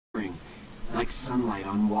like sunlight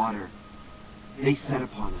on water. They set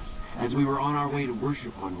upon us as we were on our way to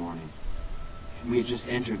worship one morning. We had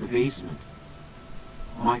just entered the basement.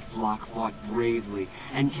 My flock fought bravely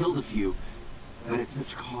and killed a few, but at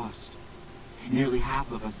such cost. Nearly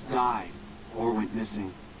half of us died or went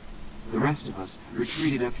missing. The rest of us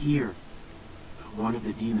retreated up here. One of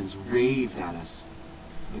the demons raved at us,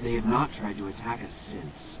 but they have not tried to attack us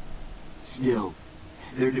since. Still,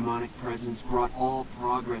 their demonic presence brought all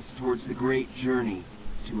progress towards the great journey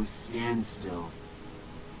to a standstill.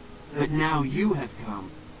 But now you have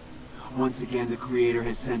come. Once again, the Creator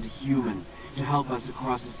has sent a human to help us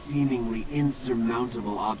across a seemingly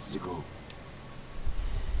insurmountable obstacle.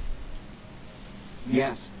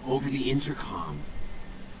 Yes, over the intercom.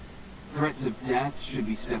 Threats of death should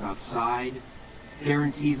we step outside.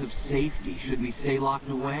 Guarantees of safety should we stay locked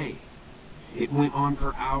away. It went on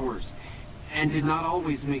for hours, and did not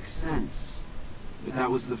always make sense. But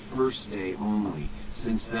that was the first day only.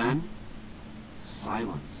 Since then,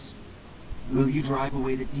 silence. Will you drive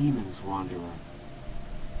away the demons, Wanderer?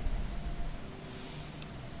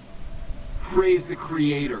 Praise the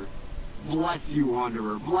Creator. Bless you,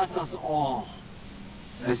 Wanderer. Bless us all.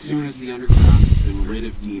 As soon as the underground has been rid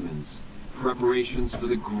of demons, preparations for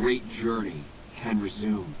the great journey can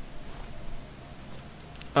resume.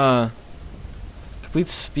 Complete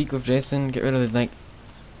speak with Jason. Get rid of the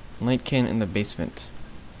Nightkin in the basement.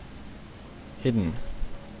 Hidden.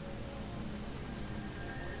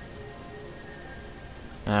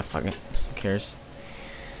 Ah, fuck it. Who cares?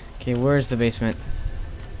 Okay, where's the basement?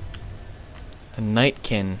 The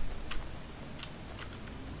Nightkin.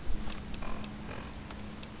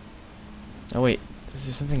 Oh wait, is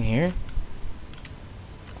there something here?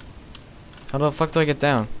 How the fuck do I get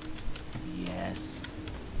down? Yes.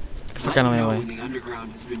 Get the fuck out of my way. When the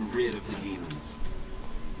underground has been rid of the demons.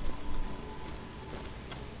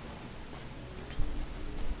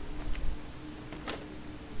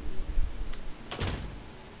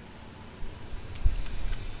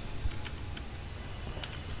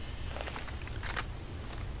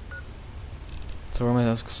 So where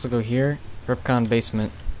am I supposed to go here? Ripcon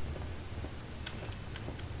basement.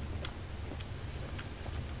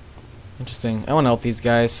 Interesting. I want to help these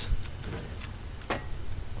guys.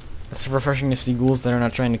 It's refreshing to see ghouls that are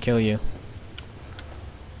not trying to kill you.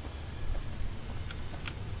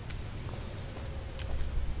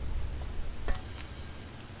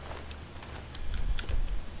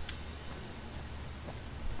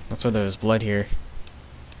 That's why there was blood here.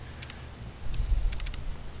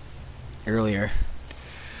 Earlier.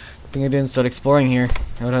 I think I didn't start exploring here.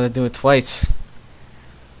 I would have to do it twice.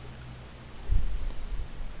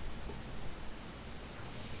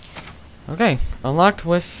 Okay, unlocked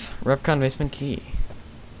with Repcon basement key.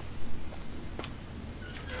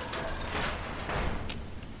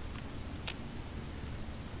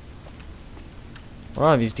 Where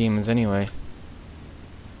are these demons anyway?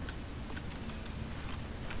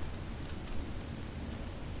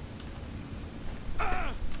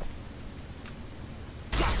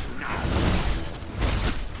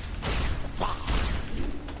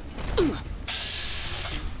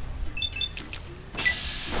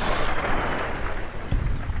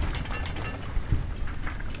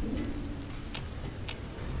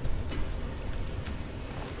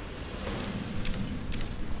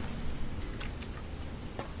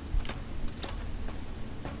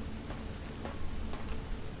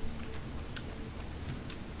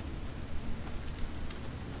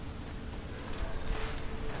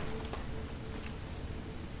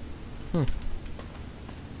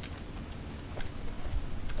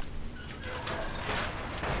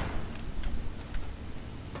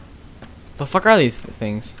 The fuck are these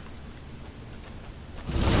things?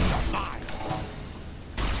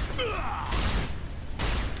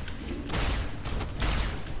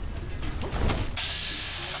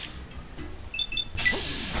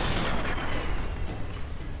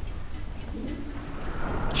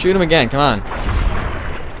 Shoot him again, come on.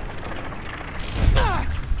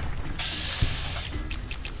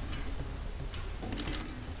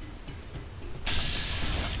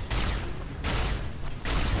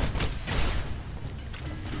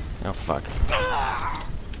 Oh, fuck.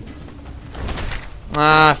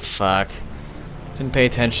 Ah, fuck. Didn't pay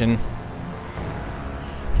attention.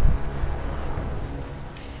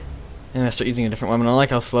 And I start using a different weapon. I don't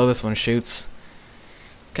like how slow this one shoots.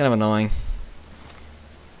 Kind of annoying.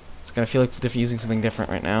 It's gonna feel like using something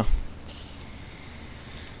different right now.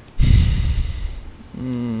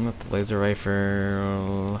 Not the laser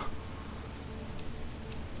rifle.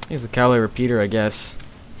 Use the cowboy repeater, I guess,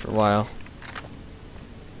 for a while.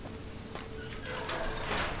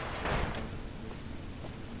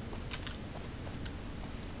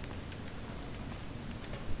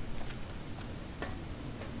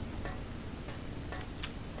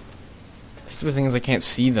 Stupid thing is I can't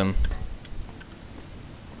see them.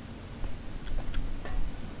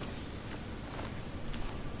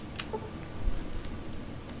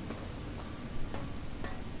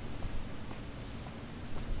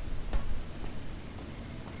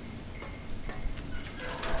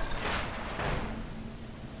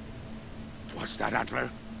 What's that,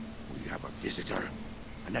 Antler? We have a visitor.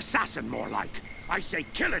 An assassin, more like. I say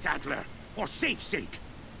kill it, Antler, for safe's sake.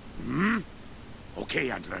 Hmm?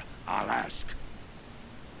 Okay, Antler, I'll ask.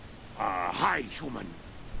 Hi, human.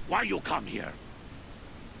 Why you come here?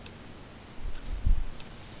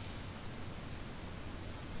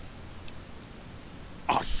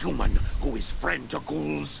 A human who is friend to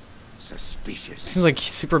ghouls? Suspicious. Seems like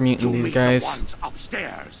super mutant, these meet guys. The ones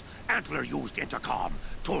upstairs. Antler used intercom,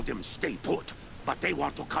 told them stay put, but they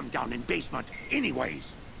want to come down in basement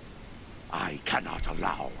anyways. I cannot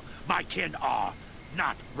allow. My kin are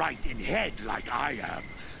not right in head like I am.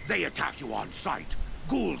 They attack you on sight.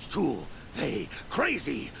 Ghouls too. They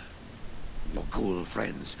crazy. Your ghoul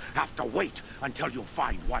friends have to wait until you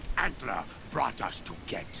find what Antler brought us to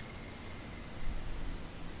get.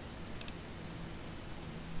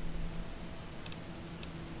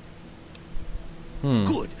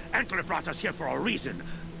 Good. Antler brought us here for a reason.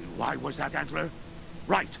 Why was that, Antler?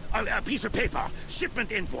 Right. A piece of paper.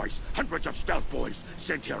 Shipment invoice. Hundreds of stealth boys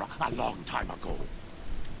sent here a long time ago.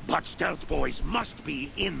 But stealth boys must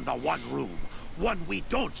be in the one room. One we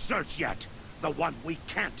don't search yet. The one we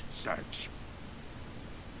can't search.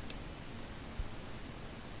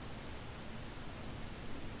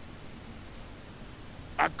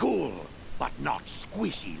 A ghoul, but not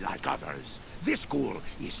squishy like others. This ghoul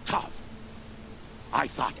is tough. I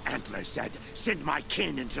thought Antler said, send my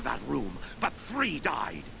kin into that room, but 3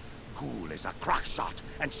 died. Ghoul is a crack shot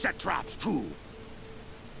and set traps too.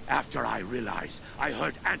 After I realized I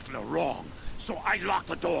heard Antler wrong, so I locked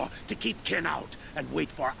the door to keep kin out and wait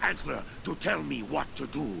for Antler to tell me what to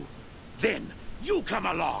do. Then you come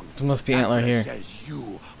along. There must be Antler here. Says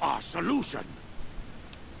you are solution.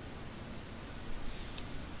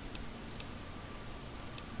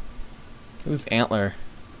 Who's Antler?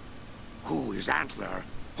 Who is Antler?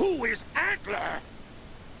 Who is Antler?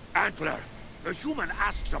 Antler, the human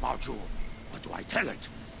asks about you. What do I tell it?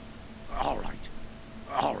 All right.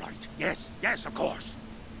 All right. Yes, of course.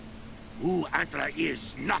 Who Antler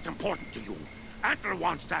is not important to you. Antler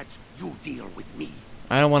wants that you deal with me.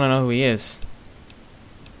 I don't want to know who he is.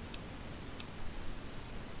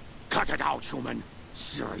 Cut it out, human.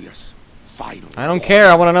 Serious. Final. I don't care.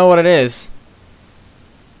 I want to know what it is.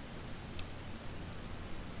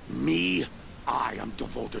 Me? I am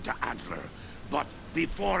devoted to Antler. But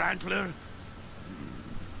before Antler...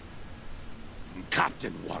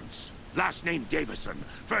 Captain once. Last name Davison.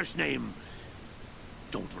 First name...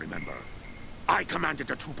 Don't remember. I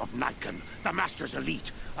commanded a troop of Nightkin, the Master's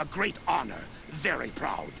elite. A great honor. Very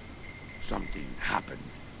proud. Something happened.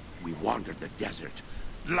 We wandered the desert.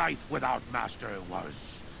 Life without Master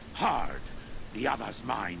was hard. The others'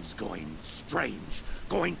 minds going strange.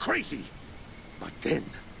 Going crazy. But then...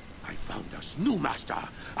 I found us new Master.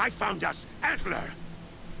 I found us Antler.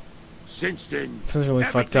 Since then, This is really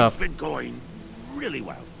fucked up. everything's been going really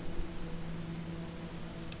well.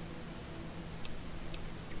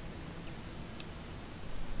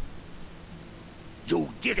 You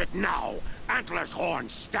did it now. Antler's horn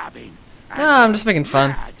stabbing. Ah, I'm just making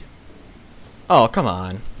fun. Mad. Oh, come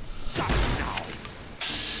on. Got it now.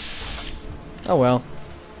 Oh well.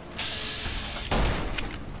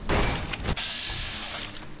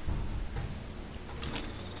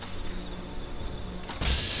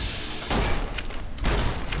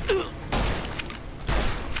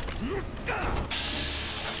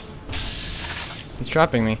 He's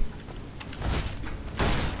trapping me.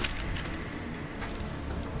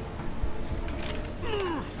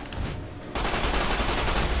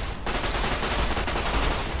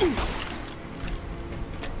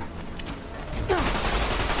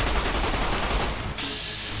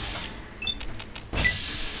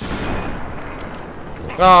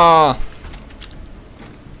 Ah.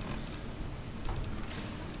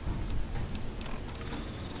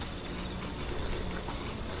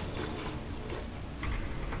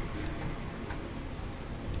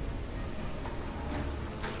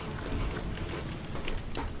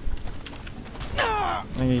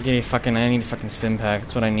 I need a fucking sim pack.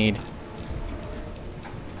 That's what I need.